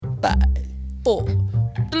5, 4,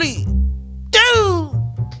 3, 2.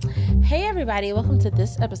 Hey everybody, welcome to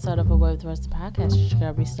this episode of A Word with Rose, the podcast. It's your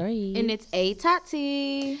girl Bree Story. And it's A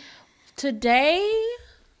Tati. Today,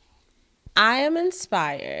 I am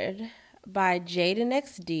inspired by Jaden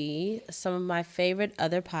XD, some of my favorite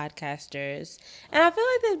other podcasters. And I feel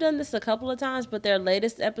like they've done this a couple of times, but their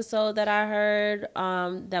latest episode that I heard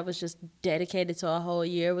that was just dedicated to a whole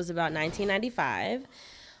year was about 1995.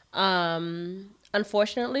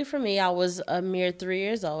 Unfortunately for me, I was a mere 3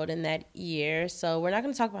 years old in that year, so we're not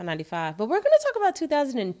going to talk about 95, but we're going to talk about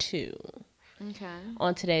 2002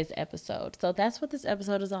 on today's episode. So that's what this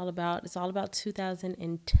episode is all about. It's all about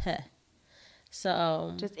 2002.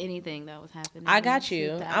 So just anything that was happening. I got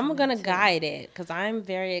you. I'm going to guide it because I'm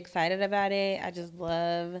very excited about it. I just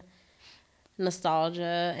love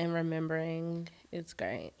nostalgia and remembering. It's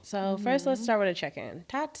great. So first, let's start with a check-in.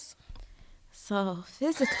 Tats? So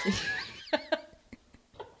physically,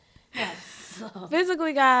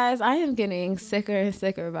 physically, guys, I am getting sicker and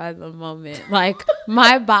sicker by the moment. Like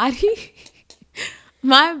my body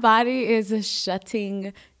is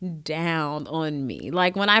shutting down on me.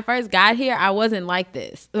 Like when I first got here, I wasn't like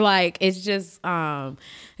this. Like it's just,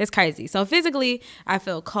 it's crazy. So physically, I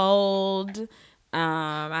feel cold.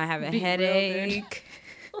 I have a headache.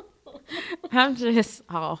 I'm just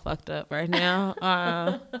all fucked up right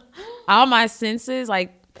now. All my senses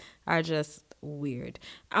are just weird.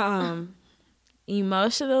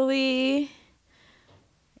 Emotionally,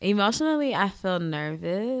 I feel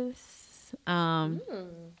nervous.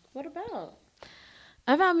 What about?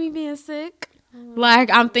 About me being sick. Like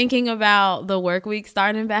I'm thinking about the work week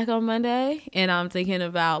starting back on Monday, and I'm thinking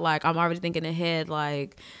about I'm already thinking ahead.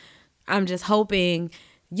 Like I'm just hoping.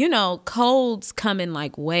 Colds come in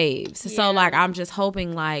waves. Yeah. So I'm just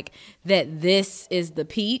hoping that this is the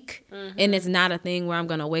peak and it's not a thing where I'm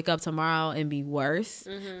going to wake up tomorrow and be worse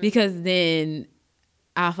because then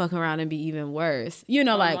I'll fuck around and be even worse,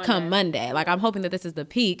 come Monday. I'm hoping that this is the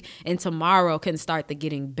peak and tomorrow can start the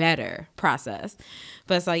getting better process.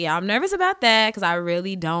 But so, yeah, I'm nervous about that because I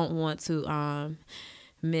really don't want to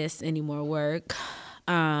miss any more work.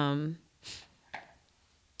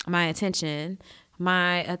 My attention is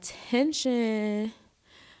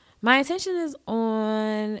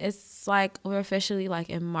on, it's we're officially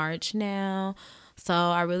in March now. So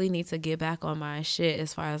I really need to get back on my shit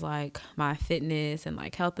as far as my fitness and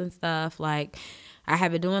health and stuff. I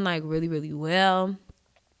have been doing really, really well.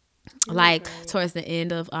 Towards the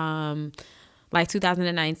end of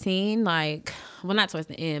 2019, well, not towards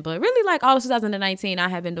the end, but really all of 2019, I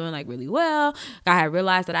had been doing really well. I had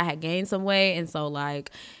realized that I had gained some weight, and so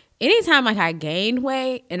anytime I gained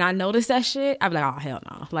weight and I noticed that shit, I'd be like, oh hell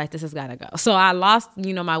no, this has gotta go. So I lost,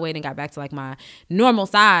 my weight and got back to my normal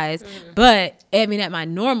size. But at my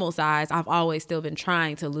normal size, I've always still been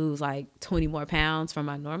trying to lose 20 more pounds from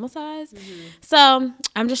my normal size. So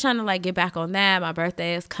I'm just trying to get back on that. My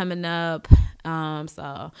birthday is coming up.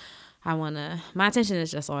 So my attention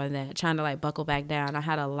is just on that, trying to buckle back down. I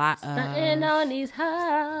had a lot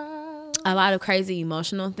of crazy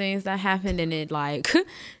emotional things that happened, and it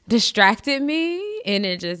distracted me, and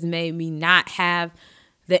it just made me not have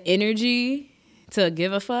the energy to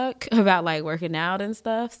give a fuck about working out and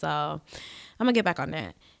stuff. So I'm gonna get back on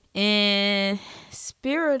that. And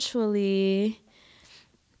spiritually,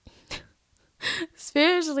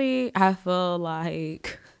 I feel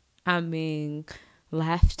I'm being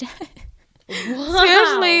laughed at. Wow.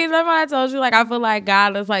 Spiritually, that's why I told you, I feel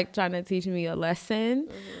God is trying to teach me a lesson.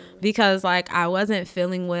 Because I wasn't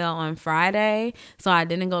feeling well on Friday, so I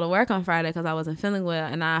didn't go to work on Friday because I wasn't feeling well,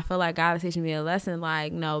 and I feel God is teaching me a lesson.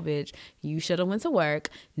 No, bitch, you should have went to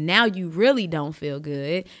work. Now you really don't feel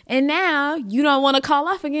good, and now you don't want to call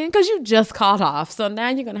off again because you just called off. So now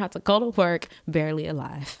you're gonna have to go to work barely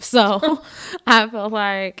alive. So I feel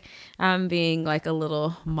I'm being a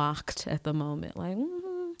little mocked at the moment.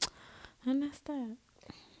 And that's that.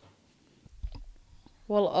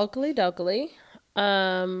 Well, Oakley Dokley.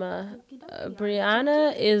 Brianna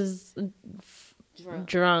is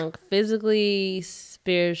drunk physically,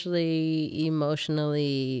 spiritually,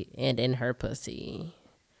 emotionally, and in her pussy.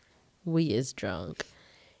 We is drunk.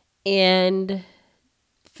 And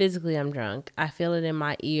physically I'm drunk. I feel it in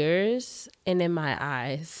my ears and in my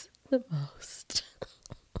eyes the most.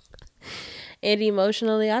 And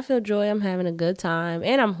emotionally, I feel joy. I'm having a good time.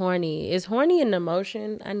 And I'm horny. Is horny an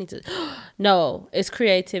emotion? I need to... No, it's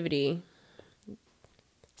creativity.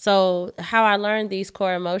 So how I learned these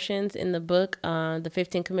core emotions in the book, the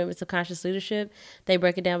 15 Commitments of Conscious Leadership, they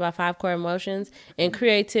break it down by 5 core emotions. And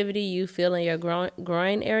creativity, you feel in your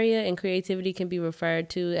groin area, and creativity can be referred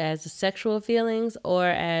to as sexual feelings or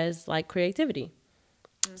as like creativity.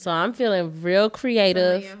 So I'm feeling real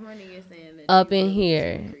creative up in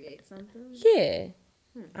here. Create something? Yeah.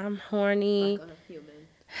 I'm horny. Like a human.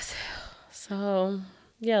 So,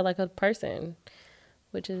 yeah, like a person,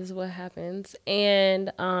 which is what happens.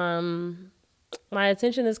 And my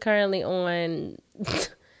attention is currently on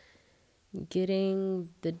getting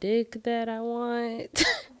the dick that I want.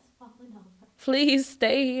 Please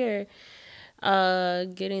stay here.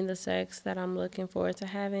 Getting the sex that I'm looking forward to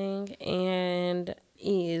having. And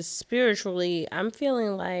is spiritually, I'm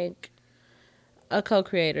feeling like a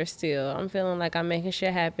co-creator still. I'm feeling like I'm making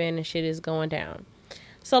shit happen and shit is going down.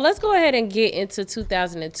 So let's go ahead and get into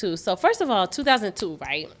 2002. So first of all, 2002,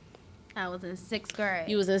 right? I was in 6th grade.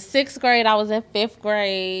 You was in 6th grade. I was in 5th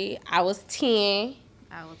grade. I was 10.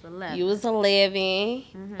 I was 11. You was 11.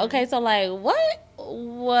 Mm-hmm. Okay, so like, what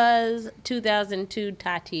was 2002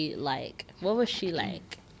 Tati like? What was she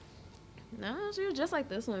like? No, she was just like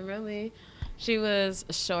this one, really. She was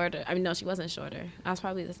shorter. I mean, no, she wasn't shorter. I was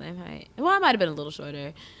probably the same height. Well, I might have been a little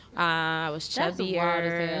shorter. I was chubbier. That's wild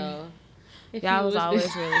as hell. Yeah, I was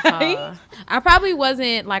always really tall. I probably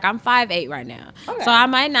wasn't, like, I'm 5'8" right now. Okay. So I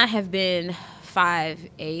might not have been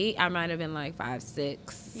 5'8". I might have been like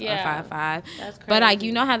 5'6" or 5'5". That's crazy. But like,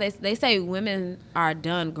 you know how they say women are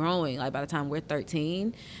done growing like by the time we're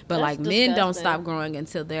 13, but that's like disgusting. Men don't stop growing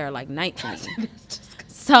until they're like 19.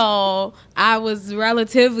 So I was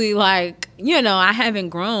relatively like, you know, I haven't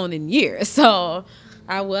grown in years. So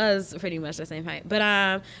I was pretty much the same height.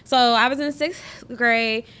 But so I was in 6th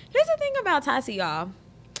grade. Here's the thing about Tati, y'all.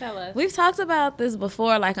 Tell us. We've talked about this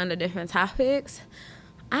before, like under different topics.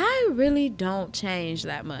 I really don't change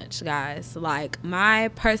that much, guys. Like, my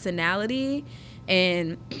personality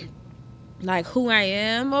and like who I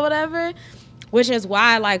am or whatever, which is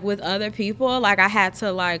why like with other people, like I had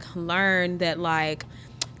to like learn that, like,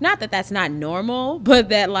 not that that's not normal, but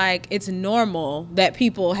that like it's normal that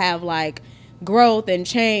people have like growth and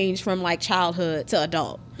change from like childhood to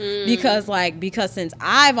adult. Because since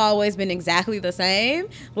I've always been exactly the same,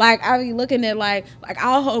 like I be looking at like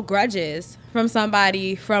I'll hold grudges from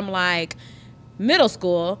somebody from like middle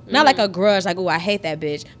school, not like a grudge like, oh, I hate that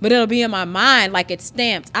bitch, but it'll be in my mind like it's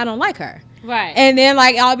stamped, I don't like her, right? And then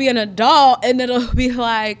like I'll be an adult and it'll be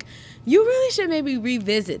like, you really should maybe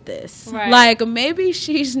revisit this. Right. Like, maybe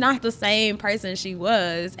she's not the same person she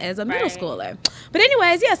was as a middle schooler. But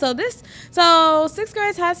anyways, yeah, so 6th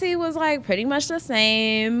grade Tati was, like, pretty much the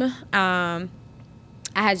same. I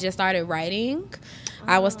had just started writing.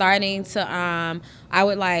 I was starting to, I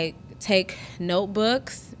would, like, take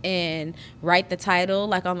notebooks and write the title,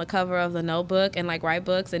 like, on the cover of the notebook and, like, write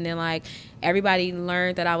books. And then, like, everybody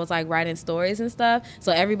learned that I was, like, writing stories and stuff.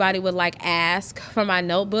 So everybody would, like, ask for my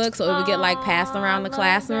notebook. So it would get, like, passed around the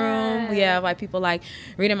classroom. That. Yeah, like, people, like,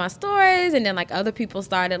 reading my stories. And then, like, other people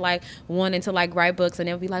started, like, wanting to, like, write books. And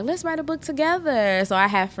they would be like, let's write a book together. So I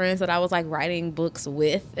had friends that I was, like, writing books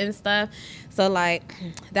with and stuff. So, like,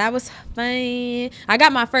 that was fun. I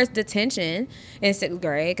got my first detention in 6th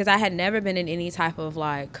grade because I had never been in any type of,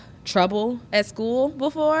 like, trouble at school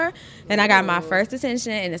before. And I got my first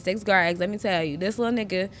detention in the 6th grade. Let me tell you, this little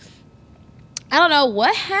nigga, I don't know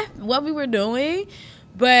what we were doing,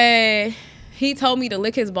 but he told me to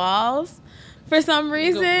lick his balls for some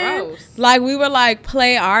reason. Gross. Like, we were, like,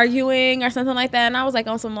 play arguing or something like that. And I was, like,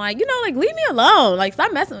 on some, like, you know, like, leave me alone. Like,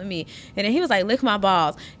 stop messing with me. And then he was, like, lick my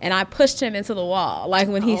balls. And I pushed him into the wall, like,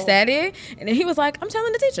 when he said it. And then he was, like, I'm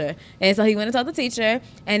telling the teacher. And so he went and told the teacher.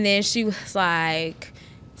 And then she was, like,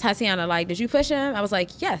 Tatiana, like, did you push him? I was,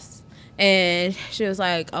 like, yes. And she was,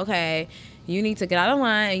 like, okay, you need to get out of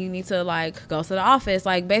line. And you need to, like, go to the office.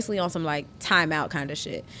 Like, basically on some, like, timeout kind of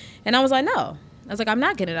shit. And I was, like, no. I was like, I'm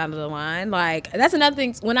not getting out of the line. Like, that's another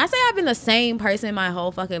thing. When I say I've been the same person my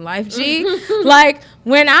whole fucking life, G, like,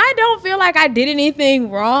 when I don't feel like I did anything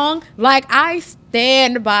wrong, like, I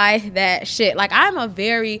stand by that shit. Like, I'm a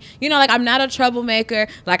very, you know, like, I'm not a troublemaker.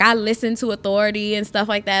 Like, I listen to authority and stuff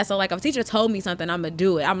like that. So, like, if a teacher told me something, I'm gonna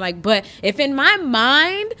do it. I'm like, but if in my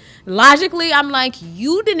mind, logically, I'm like,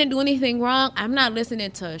 you didn't do anything wrong, I'm not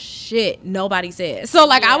listening to shit nobody says. So,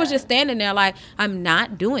 like, I was just standing there like, I'm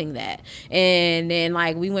not doing that. And then,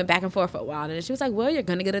 like, we went back and forth for a while. And she was like, well, you're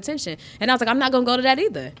gonna get attention. And I was like, I'm not gonna go to that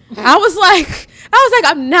either. I was like,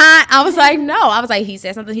 I'm not. I was like, no. I was like, he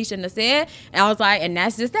said something he shouldn't have said. And I was like, and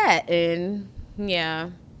that's just that. And yeah,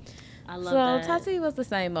 I love that. So Tati was the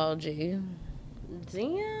same OG.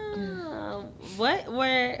 Damn.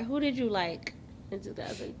 Who did you like in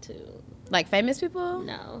 2002? Like famous people?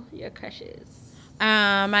 No, your crushes.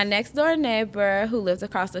 My next door neighbor who lived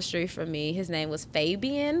across the street from me, his name was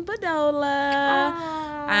Fabian Badola.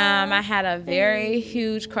 I had a very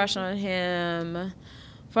huge crush on him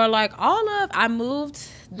for like I moved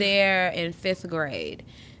there in 5th grade.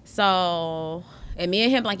 So, and me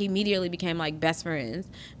and him like immediately became like best friends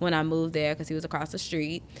when I moved there because he was across the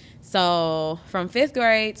street. So from 5th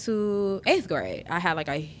grade to 8th grade, I had like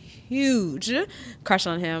a huge crush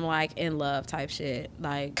on him, like in love type shit.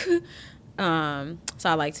 Like, so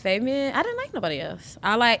I liked Fabian. I didn't like nobody else.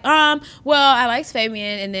 I liked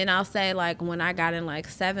Fabian, and then I'll say like when I got in like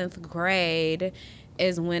 7th grade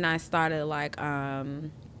is when I started like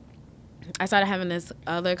I started having this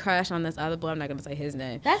other crush on this other boy. I'm not gonna say his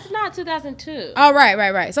name. That's not 2002. Oh,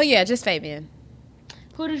 right. So yeah, just Fabian.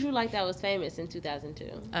 Who did you like that was famous in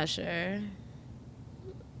 2002? Usher.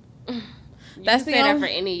 That's the that for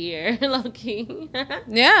any year, low key.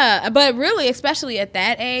 Yeah, but really, especially at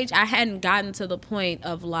that age, I hadn't gotten to the point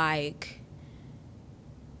of like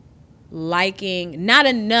liking, not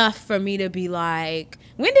enough for me to be like,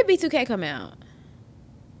 when did B2K come out?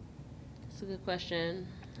 That's a good question.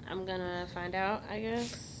 I'm gonna find out, I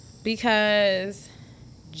guess. Because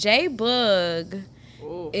J-Boog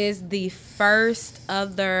is the first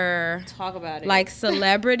other talk about it like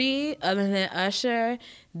celebrity other than Usher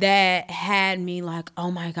that had me like, oh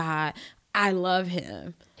my God, I love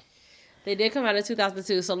him. They did come out in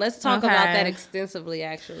 2002, so let's talk about that extensively,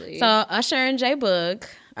 actually. So Usher and J-Boog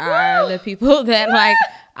are the people that like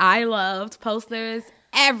I loved. Posters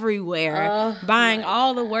everywhere, buying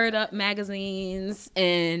all the Word Up magazines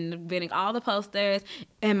and getting all the posters.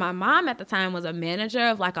 And my mom at the time was a manager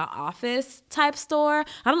of like an office type store.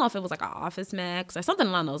 I don't know if it was like an Office Max or something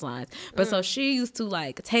along those lines. But so she used to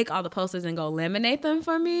like take all the posters and go laminate them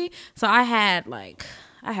for me. So I had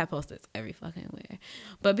posters every fucking where.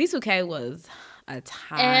 But B2K was a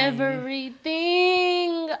time.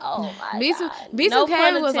 Everything. Oh my God.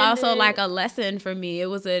 B2K was also like a lesson for me. It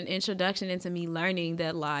was an introduction into me learning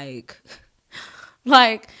that like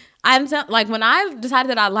when I decided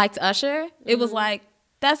that I liked Usher, it was like,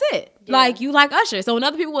 that's it. Yeah. Like, you like Usher. So when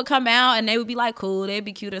other people would come out and they would be like, cool, they'd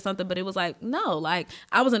be cute or something, but it was like, no, like,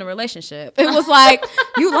 I was in a relationship. It was like,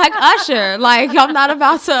 you like Usher. Like, I'm not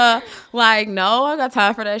about to, like, no, I got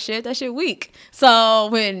time for that shit. That shit weak. So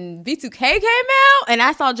when B2K came out and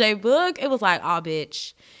I saw J-Boog, it was like, oh,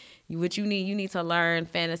 bitch, what you need to learn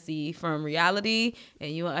fantasy from reality,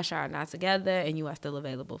 and you and Usher are not together, and you are still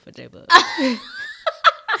available for J-Boog.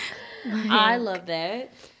 I love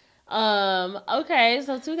that. Okay,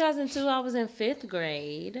 so 2002, I was in 5th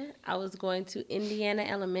grade. I was going to Indiana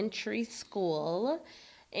Elementary School,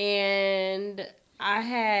 and I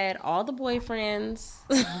had all the boyfriends.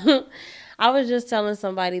 I was just telling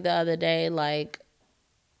somebody the other day, like,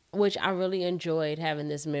 which I really enjoyed having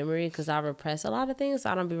this memory because I repress a lot of things, so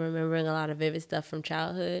I don't be remembering a lot of vivid stuff from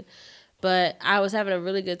childhood. But I was having a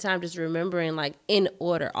really good time just remembering, like, in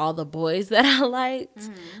order, all the boys that I liked.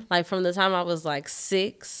 Like, from the time I was, like,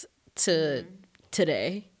 6 to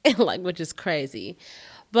today, like, which is crazy.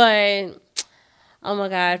 But, oh, my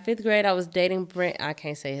God, 5th grade, I was dating Brent. I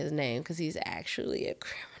can't say his name because he's actually a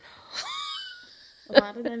criminal.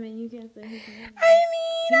 Why does that mean you can't say his name? I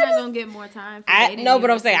mean, he's not going to get more time for dating. No, but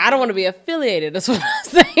I'm saying I don't want to be affiliated. That's what I'm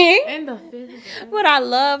saying. In the 5th grade. But I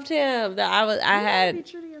loved him. Be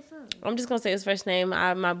true to yourself. I'm just gonna say his first name.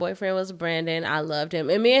 My boyfriend was Brandon. I loved him,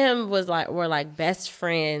 and me and him were like best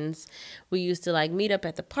friends. We used to like meet up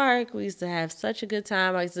at the park. We used to have such a good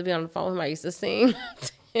time. I used to be on the phone with him. I used to sing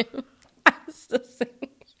to him.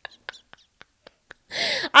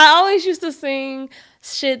 I always used to sing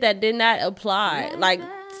shit that did not apply, like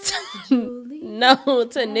no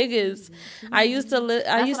to niggas. I used to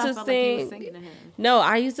sing. Like no,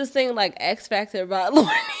 I used to sing like X Factor by Lorne.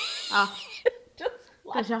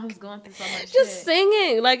 Because y'all was going through so much just shit.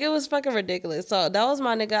 Singing. Like, it was fucking ridiculous. So, that was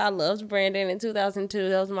my nigga. I loved Brandon in 2002.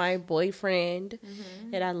 That was my boyfriend.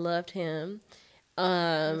 And I loved him.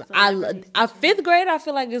 5th grade, I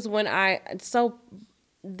feel like, is when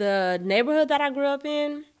the neighborhood that I grew up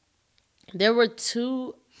in, there were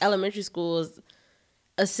 2 elementary schools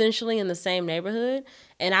essentially in the same neighborhood.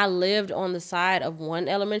 And I lived on the side of one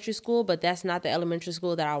elementary school, but that's not the elementary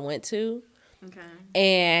school that I went to. Okay.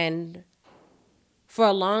 And for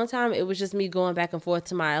a long time, it was just me going back and forth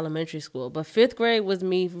to my elementary school. But 5th grade was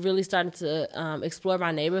me really starting to explore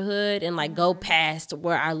my neighborhood and, like, go past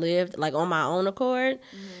where I lived, like, on my own accord.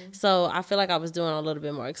 So I feel like I was doing a little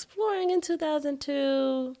bit more exploring in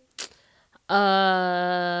 2002. What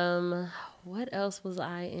else was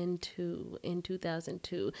I into in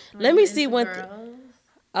 2002? Let me see what...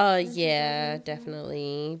 yeah,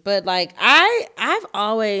 definitely. But, like, I've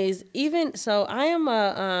always... Even... So, I am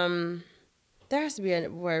a... There has to be a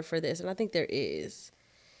word for this, and I think there is.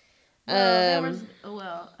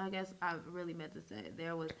 Well, I guess I really meant to say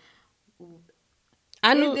there was.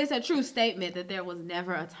 I knew it's a true statement that there was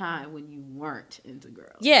never a time when you weren't into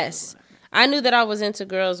girls. Yes. I knew that I was into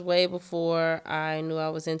girls way before I knew I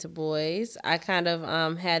was into boys. I kind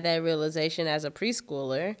of had that realization as a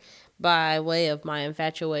preschooler by way of my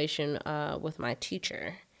infatuation with my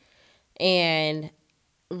teacher. And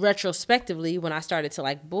retrospectively, when I started to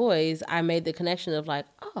like boys, I made the connection of like,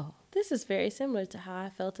 oh, this is very similar to how I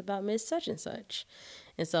felt about Miss Such and Such.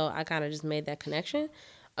 And so I kind of just made that connection.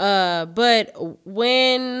 But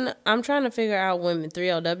when I'm trying to figure out when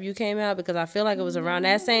 3LW came out, because I feel like it was around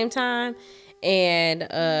that same time, and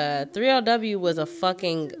 3LW was a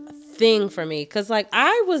fucking thing for me, because like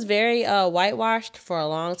I was very whitewashed for a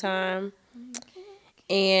long time,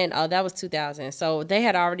 and that was 2000, so they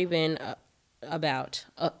had already been about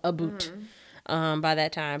a boot by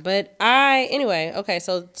that time. But anyway, okay,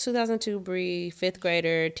 so 2002 Bree, 5th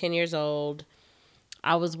grader, 10 years old.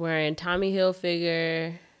 I was wearing Tommy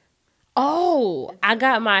Hilfiger. Oh, I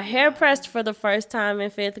got my hair pressed for the first time in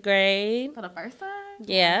 5th grade. For the first time?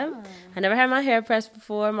 Yeah. I never had my hair pressed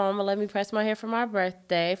before. My mama let me press my hair for my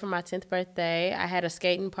birthday, for my 10th birthday. I had a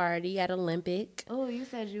skating party at Olympic. Oh, you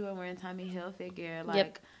said you were wearing Tommy Hilfiger. Like,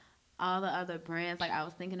 yep. All the other brands. Like, I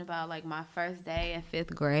was thinking about, like, my first day in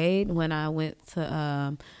 5th grade when I went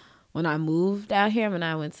to, when I moved out here, when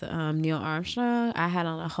I went to Neil Armstrong, I had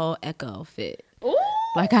on a whole Echo fit. Ooh.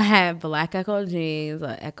 Like, I had black Echo jeans,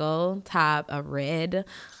 a Echo top, a red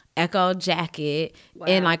Echo jacket, wow,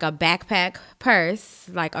 and like a backpack purse,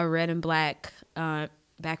 like a red and black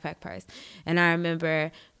backpack purse. And I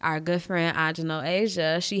remember our good friend Ajano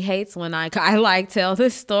Asia, she hates when I like tell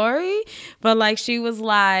this story, but like she was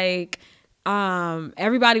like,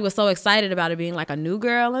 everybody was so excited about it being like a new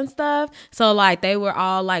girl and stuff, so like they were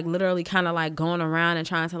all like literally kind of like going around and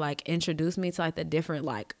trying to like introduce me to like the different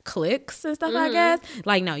like cliques and stuff. I guess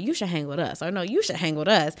like, no, you should hang with us, or no, you should hang with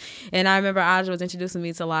us. And I remember Aja was introducing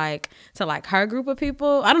me to like her group of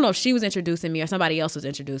people. I don't know if she was introducing me or somebody else was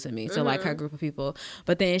introducing me to like her group of people,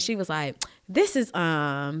 but then she was like, this is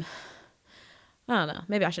I don't know,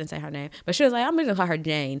 maybe I shouldn't say her name, but she was like, I'm gonna call her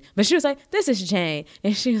Jane, but she was like, this is Jane,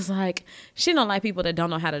 and she was like, she don't like people that don't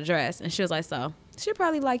know how to dress, and she was like, so she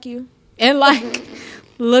probably like you, and like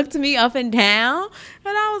looked me up and down,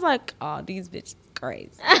 and I was like, oh, these bitches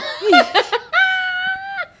crazy.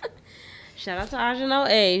 Shout out to Ajano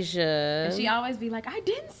Asia. And she always be like, I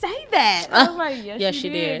didn't say that. I was like, yes, you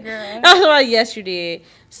did, girl. I was like, yes, you did.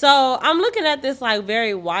 So I'm looking at this like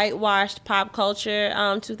very whitewashed pop culture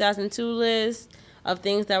 2002 list of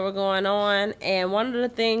things that were going on. And one of the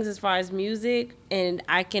things as far as music, and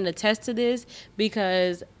I can attest to this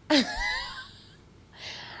because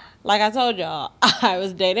like I told y'all, I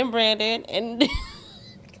was dating Brandon, and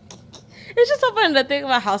it's just so funny to think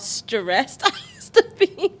about how stressed I used to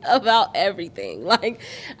be about everything. Like,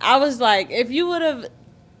 I was like, if you would have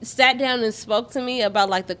sat down and spoke to me about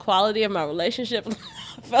like the quality of my relationship,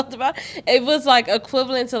 I felt about it was like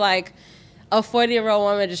equivalent to like a 40-year-old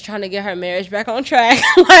woman just trying to get her marriage back on track.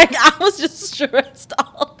 Like, I was just stressed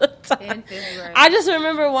all the time. I just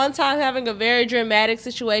remember one time having a very dramatic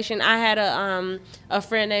situation. I had a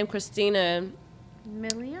friend named Christina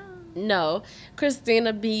Million. No,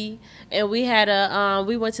 Christina B, and we had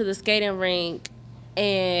we went to the skating rink,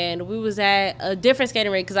 and we was at a different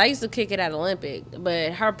skating rink because I used to kick it at Olympic,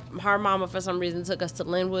 but her mama for some reason took us to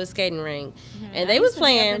Linwood skating rink, and they was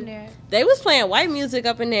playing white music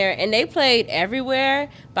up in there, and they played Everywhere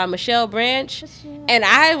by Michelle Branch, and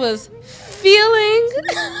I was feeling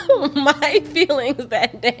my feelings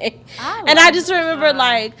that day, and I just remember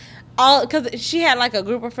like. All because she had like a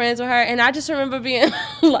group of friends with her, and I just remember being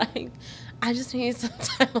like, I just need some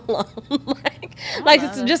time alone, like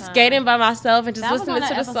just skating by myself and just listening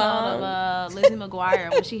to the song. Of Lizzie McGuire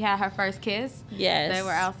when she had her first kiss. Yes, they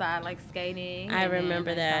were outside like skating. I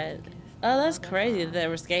remember that. Oh, that's crazy that they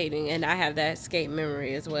were skating, and I have that skate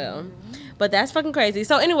memory as well. But that's fucking crazy.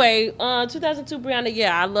 So anyway, 2002 Brianna,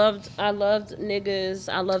 yeah, I loved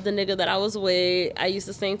niggas. I loved the nigga that I was with. I used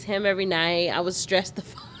to sing to him every night. I was stressed the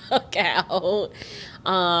fuck out.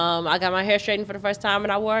 I got my hair straightened for the first time,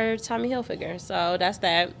 and I wore Tommy Hilfiger. So that's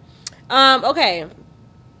that. Okay.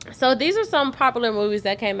 So these are some popular movies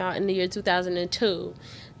that came out in the year 2002.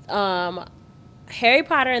 Harry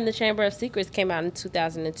Potter and the Chamber of Secrets came out in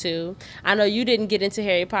 2002. I know you didn't get into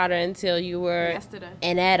Harry Potter until you were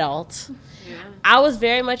an adult. Yeah. I was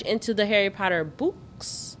very much into the Harry Potter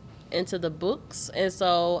books, and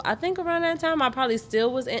so I think around that time I probably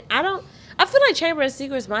still was in. I feel like Chamber of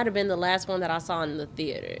Secrets might have been the last one that I saw in the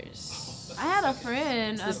theaters. I had a best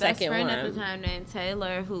friend at the time named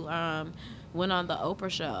Taylor who went on the Oprah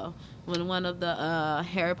show when one of the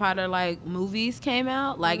Harry Potter like movies came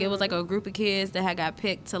out. Like it was like a group of kids that had got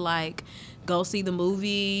picked to like go see the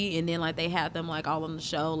movie, and then like they had them like all on the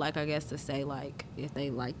show, like I guess to say like if they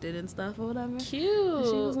liked it and stuff or whatever. Cute. And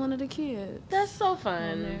she was one of the kids. That's so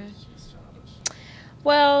fun.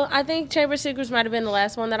 Well, I think Chamber of Secrets might have been the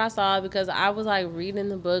last one that I saw because I was like reading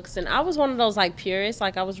the books, and I was one of those like purists.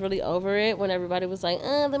 Like I was really over it when everybody was like,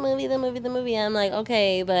 the movie. I'm like,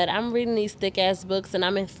 okay, but I'm reading these thick ass books and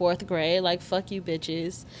I'm in 4th grade. Like, fuck you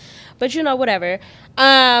bitches. But you know, whatever.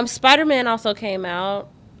 Spider-Man also came out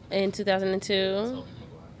in 2002.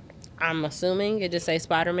 I'm assuming it just say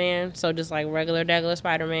Spider-Man, so just like regular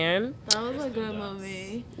Spider-Man. That was a good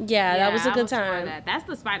movie. Yeah, that was a good time. That's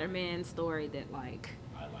the Spider-Man story that like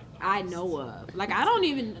I know of. Like I don't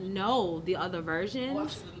even know the other versions. Well,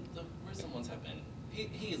 actually, the recent ones have been.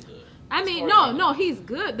 He is good. I mean, no, he's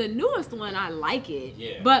good. The newest one, I like it.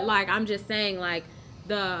 Yeah. But like, I'm just saying, like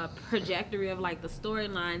the trajectory of like the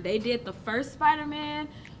storyline. They did the first Spider-Man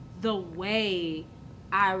the way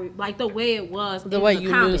it was the in way the you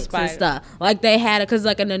comics knew Spider and stuff. Like they had it because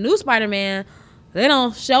like in the new Spider-Man, they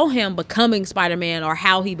don't show him becoming Spider-Man or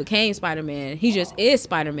how he became Spider-Man. He just is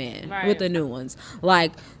Spider-Man with the new ones.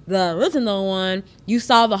 Like the original one, you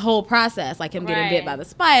saw the whole process, like him getting bit by the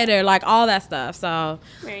spider, like all that stuff. So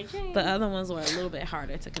Mary Jane. the other ones were a little bit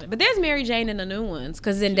harder to connect. But there's Mary Jane in the new ones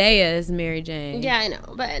because Zendaya is Mary Jane. Yeah, I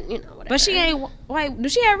know, but you know whatever. But she ain't. Wait, do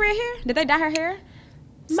she have red hair? Did they dye her hair?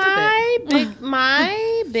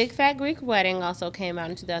 My big fat Greek wedding also came out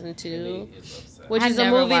in 2002, which is a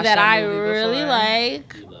never movie watched that that I movie really before.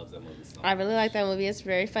 like. He loves that movie so I really like that movie. It's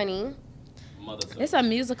very funny. It's a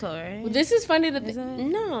musical, right? This is funny to Is it?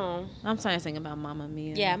 no. I'm trying to think about Mamma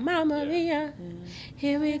Mia. Yeah, Mamma Mia.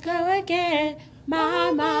 Here we go again.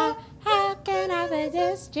 Mama, how can I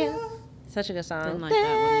resist you? Such a good song. Didn't like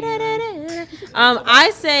that one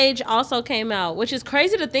Ice Age also came out, which is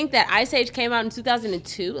crazy to think that Ice Age came out in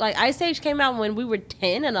 2002. Like, Ice Age came out when we were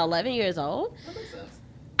 10 and 11 years old. That makes sense.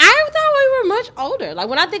 I thought we were much older. Like,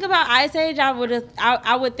 when I think about Ice Age, I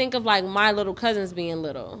would think of, like, my little cousins being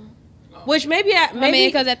little. Which maybe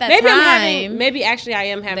because at that maybe time, maybe actually I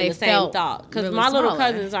am having they the same felt thought. Because really my little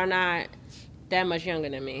smaller. cousins are not that much younger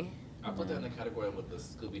than me. I put that in the category with the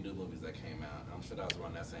Scooby-Doo movies that came out. I'm sure that was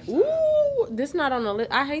around that same time. Ooh, this not on the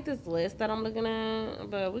list. I hate this list that I'm looking at,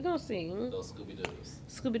 but we're gonna see. Those Scooby-Doos.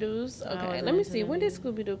 Scooby-Doo's. Okay, wasn't let me into see. them When did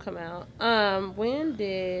Scooby-Doo come out? When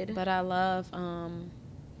did... But I love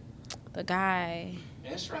the guy.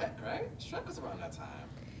 And Shrek, right? Shrek was around that time.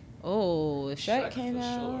 Oh, Shrek came for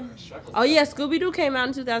out. Sure. Shrek was Oh, yeah, Scooby-Doo came out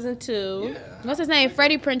in 2002. Yeah. What's his name?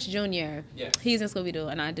 Freddie Prinze Jr. Yes. He's in Scooby-Doo,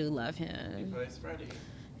 and I do love He him. plays Freddy.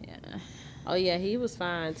 Yeah. Oh, yeah, he was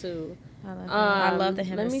fine, too. I love that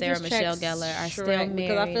him let and me Sarah just check Michelle Gellar are still Shrek, married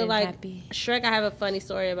because I feel like and happy. Shrek, I have a funny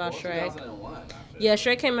story about Shrek. 2001. I feel. Yeah,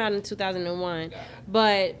 Shrek came out in 2001. Got it.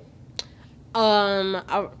 But,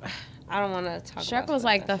 I don't want to talk Shrek about was stuff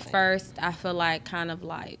like the that's like- first, I feel like, kind of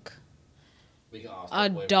like We can all step away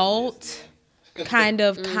from adult Disney. kind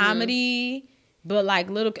of comedy, but like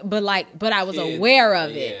but I was Kids. aware of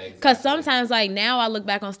Yeah, it. Because exactly. sometimes like now I look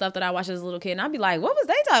back on stuff that I watched as a little kid and I'd be like, what was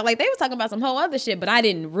they talking? Like they was talking about some whole other shit, but I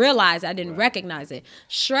didn't realize, I didn't recognize it.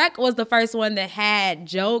 Shrek was the first one that had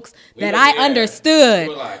jokes that I understood.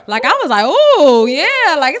 We were Like I was like, oh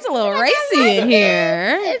yeah, like it's a little racy in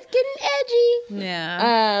here. It's getting edgy.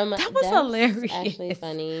 Yeah. That was that's hilarious. Actually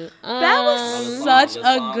funny. That was The song- such the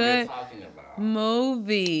a song good you're talking about.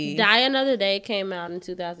 movie. Die Another Day came out in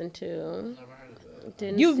 2002. Never heard of it.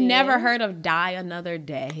 Didn't You've see never it. heard of Die Another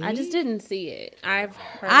Day? I just didn't see it. I've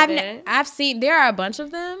heard it. I've seen, there are a bunch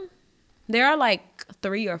of them. There are like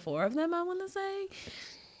 3 or 4 of them, I want to say.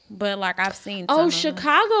 But like I've seen some Oh, of them.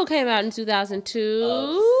 Chicago came out in 2002.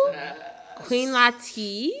 Obsessed. Queen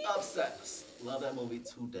Latifah. Obsessed. Love that movie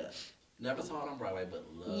to death. Never saw it on Broadway, but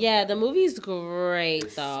love Yeah, it. the movie's great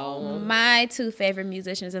It's though. My 2 favorite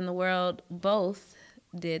musicians in the world both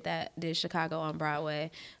did Chicago on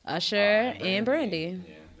Broadway. Usher and Brandy.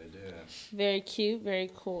 Yeah, they did. Very cute,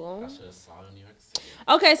 very cool. I should have saw it in New York City.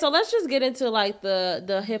 Okay, so let's just get into like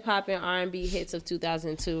the hip hop and R&B hits of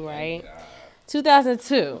 2002, right? God.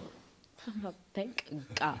 2002. Thank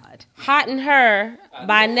God. Hot in Her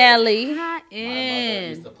by Nelly. Hot My mother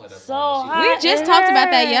used in. to play that So song. hot. We just in talked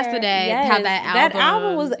about that her. yesterday. Yes, How that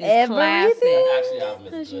album was is everything. That actually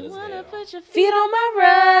album is You good as wanna hell. put your Feet on my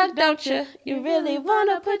rug, don't you? You really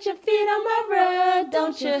wanna put your feet on my rug,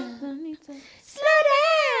 don't you? Slow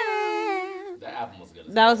down. That album was good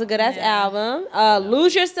as That was a good ass album.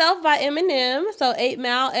 Lose Yourself by Eminem. So 8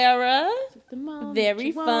 Mile era. the moment Very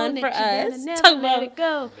you fun want for it, you better us. never Talk let about it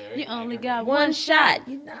go. Very You only accurate. got one one shot. shot.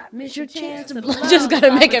 You not Miss your chance to blow. blow. Just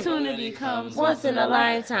gotta make it. Opportunity comes once in a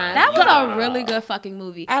lifetime. That was Go. a really good fucking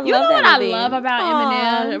movie. I You love know that what movie. I love about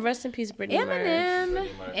Aw, Eminem? rest in peace, Brittany Murphy.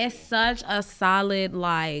 Eminem is such a solid,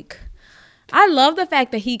 like, I love the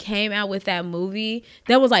fact that he came out with that movie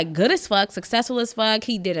that was like good as fuck, successful as fuck.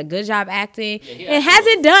 He did a good job acting. Yeah, it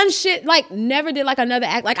hasn't done shit, like never did like another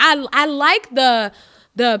act. Like I like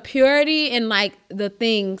the purity and like the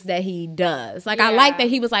things that he does. Like I like that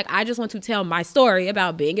he was like, I just want to tell my story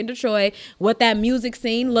about being in Detroit, what that music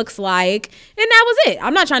scene looks like, and that was it.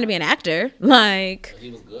 I'm not trying to be an actor. Like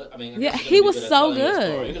He was good. I mean, I Yeah, guess you're he gonna be was good at so telling your good.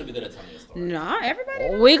 story. You're gonna be good at telling your story. nah,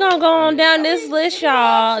 everybody. We gonna go on down this list,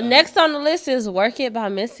 y'all. Next on the list is "Work It" by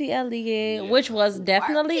Missy Elliott, which was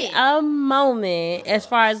definitely a moment as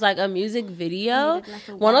far as like a music video.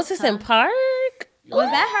 106 in Park. Was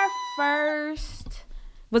that her first?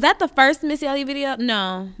 Was that the first Missy Elliott video?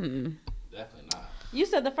 No. Definitely not. You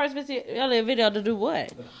said the first Missy Elliott video to do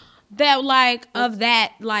what? That like of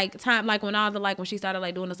that like time like when all the like when she started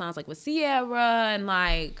like doing the songs like with Sierra and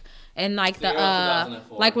the Sierra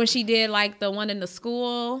 2004. like when she did like the one in the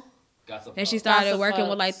school. Got some And she fucks. started Lots of working fucks.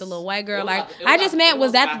 with like the little white girl. It was Like like- it I was just like- meant it was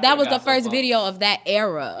was that after was the Got Some first Fucks. video of that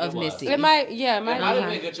era of It was. Missy. It might, It might have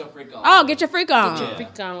be. been Get Your Freak On. Oh, get your freak on. Yeah.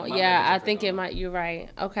 Freak on. Might Yeah, have been I Get think Your it Freak might. You're right.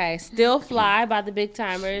 Okay, "Still Fly" by the Big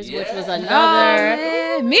Timers, which was Yeah. another.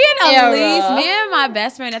 Man. Me and era. Elise, me and my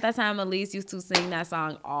best friend at that time, Elise, used to sing that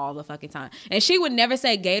song all the fucking time. And she would never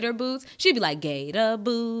say gator boots. She'd be like, gator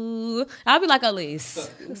boo. I'd be like, Elise,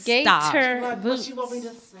 stop. Gator Like, what boots. you want me to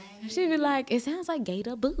say? She'd be like, it sounds like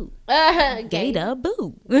gator boo. Gator Gator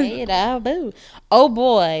boo. boo. "Oh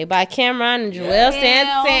Boy" by Cameron and Joel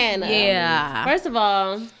Santana. Yeah. First of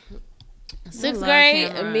all, sixth love grade,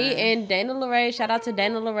 Cameron. me and Dana LeRae, shout out to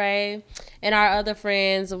Dana LeRae and our other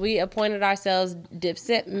friends, we appointed ourselves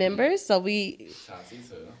Dipset members. So we, Tati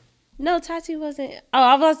too. no, Tati wasn't. Oh,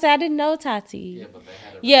 I was going to say, I didn't know Tati. Yeah, but they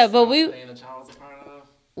had a Yeah, but we- thing that y'all was a part of.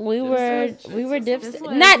 We Dipset were chicks Dipset, This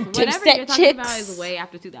was- not whatever you're Dipset talking about chicks. is way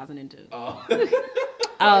after 2002. Oh.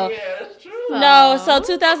 Oh. Yeah, that's true. No, so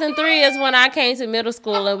 2003 is when I came to middle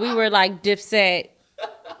school and we were like Dipset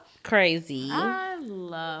crazy. I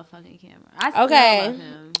love fucking Cameron. I still Okay. love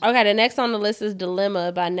him. Okay, the next on the list is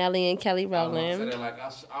 "Dilemma" by Nelly and Kelly I was gonna Rowland. say that, like,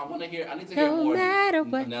 I want to hear. I need to hear No more. matter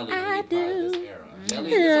what Nelly I be part of this do. era. Nelly,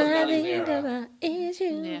 this was Nelly's era. Is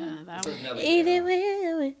you. Yeah, that This was was Nelly's Even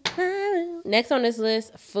era. when next on this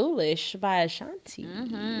list, "Foolish" by Ashanti. I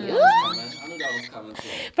knew that was coming too.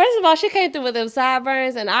 First of all, she came through with them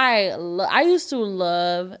sideburns, and I used to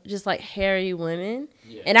love just like hairy women,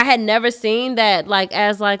 Yeah. and I had never seen that like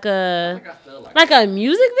as like I a think I still like a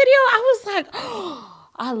music video. I was like, oh,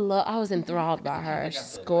 I was enthralled by her.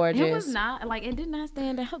 She's gorgeous. It was not like it did not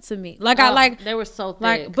stand out to me. Like I like they were so thick.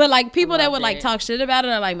 like but like people that loved would like it. talk shit about it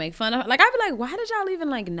or like make fun of her. Like I'd be like, why did y'all even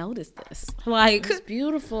like notice this? Like It's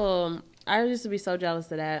beautiful. I used to be so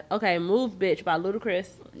jealous of that. Okay, "Move Bitch" by Ludacris.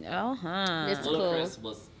 oh huh. It's Little cool. Chris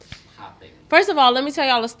was popping. First of all, let me tell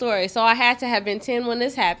y'all a story. So I had to have been 10 when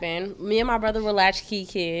this happened. Me and my brother were latchkey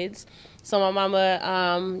kids. So my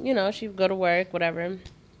mama, she would go to work, whatever.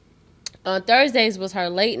 On Thursdays was her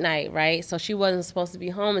late night, right? So she wasn't supposed to be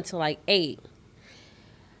home until like 8.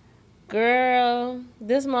 Girl,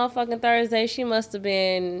 this motherfucking Thursday, she must have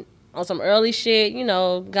been on some early shit,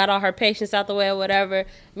 got all her patients out the way or whatever.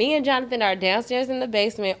 Me and Jonathan are downstairs in the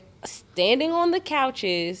basement, standing on the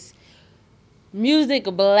couches, music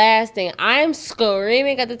blasting. I'm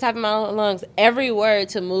screaming at the top of my lungs every word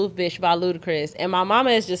to "Move Bitch" by Ludacris. And my mama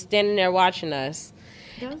is just standing there watching us.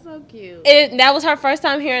 That was so cute. That was her first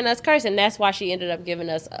time hearing us curse, and that's why she ended up giving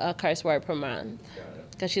us a curse word per month.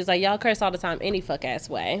 Because she's like, y'all curse all the time any fuck ass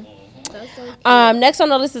way. That's so cute. Next on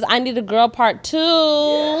the list is "I Need a Girl" Part 2.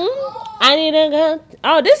 I need a girl.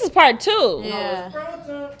 Oh, this is Part 2. Yeah.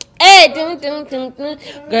 Hey, dun, dun, dun, dun.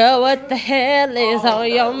 Girl, what the hell is on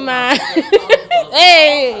your mind?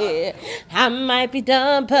 Hey, I might be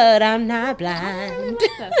dumb, but I'm not blind.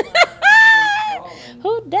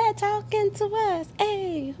 Who that talking to us?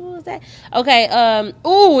 Hey, who's that? Okay,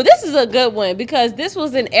 this is a good one because this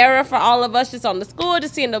was an era for all of us just on the school,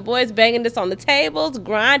 just seeing the boys banging this on the tables,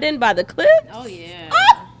 grinding by the clips. Oh yeah.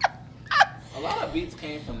 A lot of beats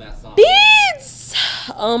came from that song. Beats!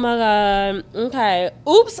 Oh my god. Okay.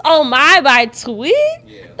 "Oops Oh My" by Tweet.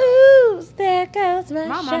 Yeah. Oops, there goes my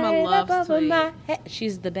My shirt mama up loves over Tweet. my head.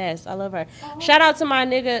 She's the best. I love her. Shout out to my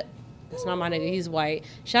nigga. That's not my nigga. He's white.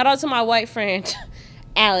 Shout out to my white friend,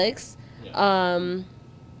 Alex.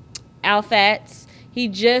 Alfats. He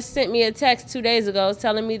just sent me a text 2 days ago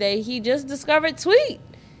telling me that he just discovered Tweet.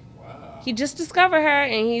 Wow. He just discovered her,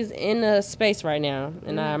 and he's in a space right now,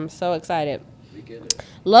 and I'm so excited. We get it.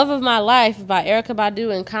 Love of My Life by Erykah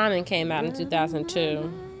Badu and Common came out in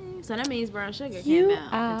 2002. So that means Brown Sugar came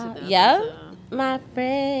out in 2002. Yep, my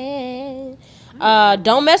friend.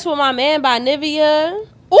 Don't Mess With My Man by Nivea.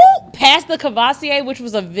 Ooh, Past the Cavassier, which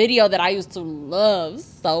was a video that I used to love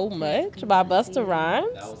so much by Busta Rhymes.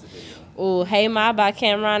 That was a video. Ooh, Hey Ma by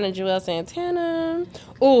Cameron and Joel Santana.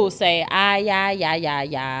 Ooh, say ah yeah yeah yeah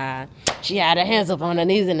yeah. She had her hands up on her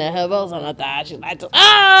knees and her elbows on her thighs. She liked to.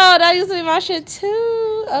 Oh, that used to be my shit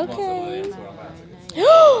too. Okay.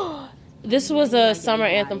 This was a summer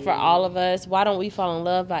anthem for all of us. Why Don't We Fall in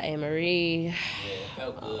Love by A-Marie. Yeah, it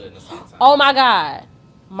felt good in the summertime. Oh my God,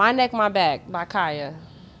 My Neck My Back by Kaya.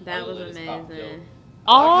 That was Ladies amazing. Pop, yo. I like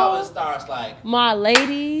how Oh it starts like. my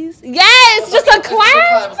ladies, yes, just a It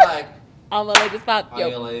clap. was like. All my ladies pop, Oh, yo.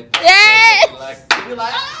 you're like. Yes! You're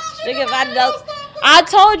like. Ah, she Nigga, know I how to know. do stuff. I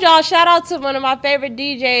told y'all, shout out to one of my favorite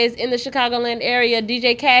DJs in the Chicagoland area,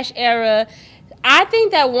 DJ Cash Era. I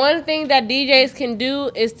think that one thing that DJs can do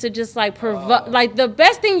is to just like provoke. Like the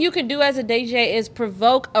best thing you can do as a DJ is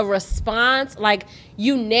provoke a response, like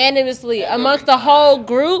unanimously amongst the whole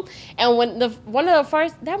group. And when one of the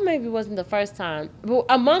first, that maybe wasn't the first time, but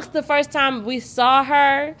amongst the first time we saw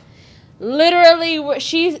her, literally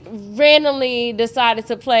she randomly decided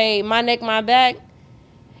to play My Neck My Back.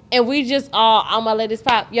 And we just all my ladies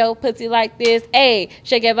pop, yo, pussy like this, hey,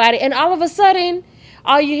 shake your body. And all of a sudden,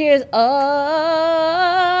 all you hear is, Kirk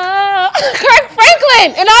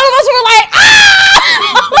Franklin. And all of us were like,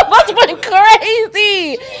 all of us went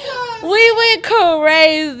crazy. We went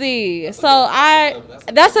crazy. So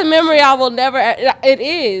that's a memory I will never, it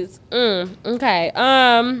is. Okay.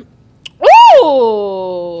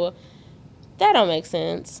 Ooh, that don't make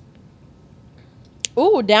sense.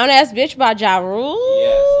 Ooh, Down Ass Bitch by Ja Rule.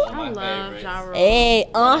 Yes, one I of my love favorites. Ja Rule. Hey,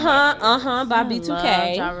 by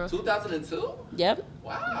B2K. 2002? Yep.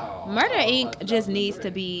 Wow. Murder Oh, Inc. just needs to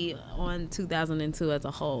 2003. be on 2002 as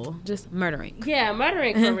a whole. Just Murder Inc. Yeah,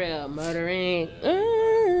 Murdering for real. Murdering.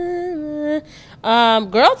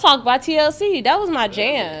 Girl Talk by TLC. That was my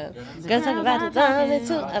jam. Girl Talk about the diamond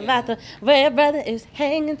too, about the where your brother is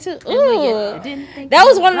hanging too. Ooh. That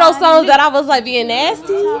was one of those songs that I was like being nasty.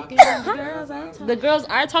 The girls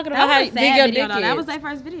are talking about how That was a big sad your video, dick though. is. That was their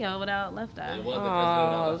first video without Left Eye. It was the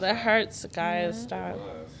Oh, president that of hurts, guys. the- Stop. It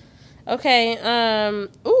was. Okay,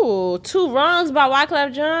 Two Wrongs by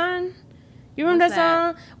Wyclef Jean. You remember What's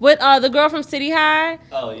that song? With the girl from City High?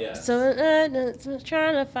 Oh, yeah. So,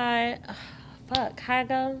 trying to fight. Fuck, how it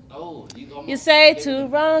go? Oh, You say two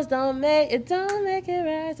wrongs don't make it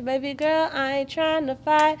right. So baby girl, I ain't trying to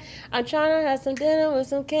fight. I'm trying to have some dinner with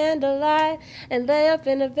some candlelight and lay up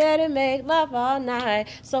in the bed and make love all night.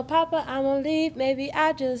 So Papa, I won't leave, maybe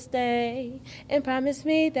I just stay and promise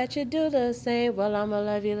me that you do the same. Well, I'ma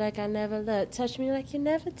love you like I never loved. Touch me like you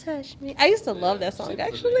never touched me. I used to love that song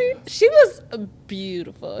actually. She was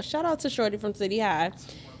beautiful. Shout out to Shorty from City High.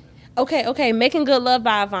 Okay, Making Good Love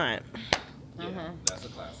by Avant. Yeah, that's a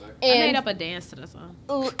classic. I made up a dance to the song.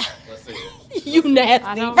 Let's see it. You nasty.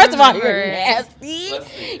 I don't First of all, remember you're it. nasty.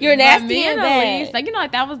 Let's see. You're But nasty me and and Elise, bad. like, you know,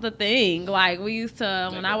 like that was the thing. Like we used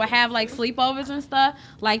to, when I would have like sleepovers and stuff,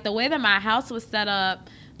 like the way that my house was set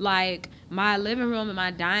up, like my living room and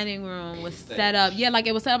my dining room was set up. Yeah, like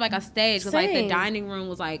it was set up like a stage. Cause like the Same. dining room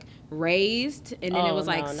was like raised, and then it Oh, was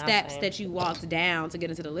like no, not steps same. that you walked down to get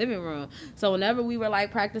into the living room. So whenever we were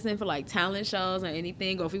like practicing for like talent shows or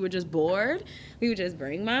anything, or if we were just bored, we would just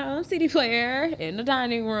bring my own CD player in the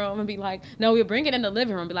dining room and be like, no, we would bring it in the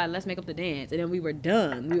living room, and be like, let's make up the dance, and then we were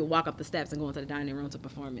done. We would walk up the steps and go into the dining room to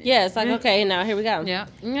perform it. Yeah, it's like, okay, now here we go. Yeah.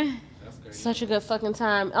 That's crazy. Such a good fucking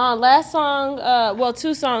time. Last song, well,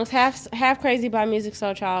 two songs. Half Crazy by Music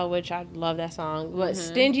Soul Child, which I love that song. But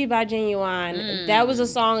Stingy by Genuine. That was a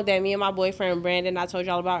song that me and my boyfriend Brandon, I told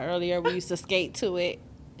y'all about earlier. We used to skate to it.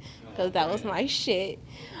 Because that was my shit.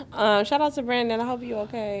 Shout out to Brandon. I hope you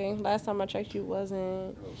okay. Last time I checked, you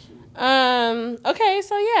wasn't. Okay,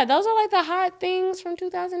 so yeah, those are like the hot things from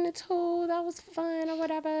 2002. That was fun or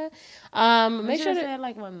whatever. Make sure to said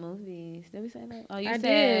like what movies? Did we say that? Oh, you I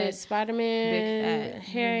said did Spider-Man, Big Fat.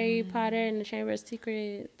 Harry Potter and the Chamber of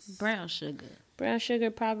Secrets, Brown Sugar. Brown Sugar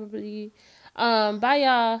probably. Bye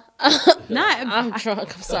y'all. I'm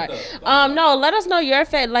drunk. I'm sorry. No, let us know your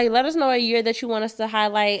let us know a year that you want us to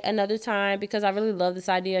highlight another time, because I really love this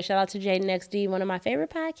idea. Shout out to Jaden XD, one of my favorite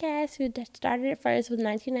podcasts, who started it first with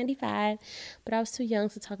 1995, but I was too young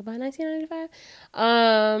to talk about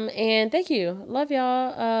 1995. And thank you. Love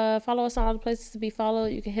y'all. Follow us on all the places to be followed.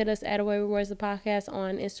 You can hit us at Away Rewards the podcast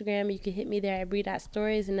on Instagram. You can hit me there at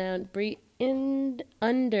Bree.stories and then Bree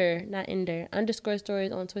underscore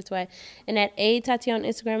stories on Twitter, and at @Tati on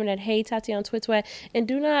Instagram, and at @HeyTati on Twitter. And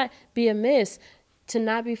do not be amiss to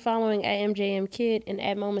not be following at MJM Kid and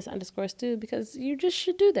at moments_stu, because you just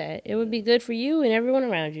should do that. It would be good for you and everyone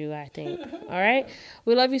around you, I think. All right.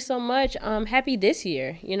 We love you so much. Happy this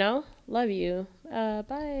year, Love you. Bye.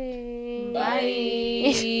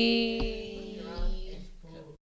 Bye.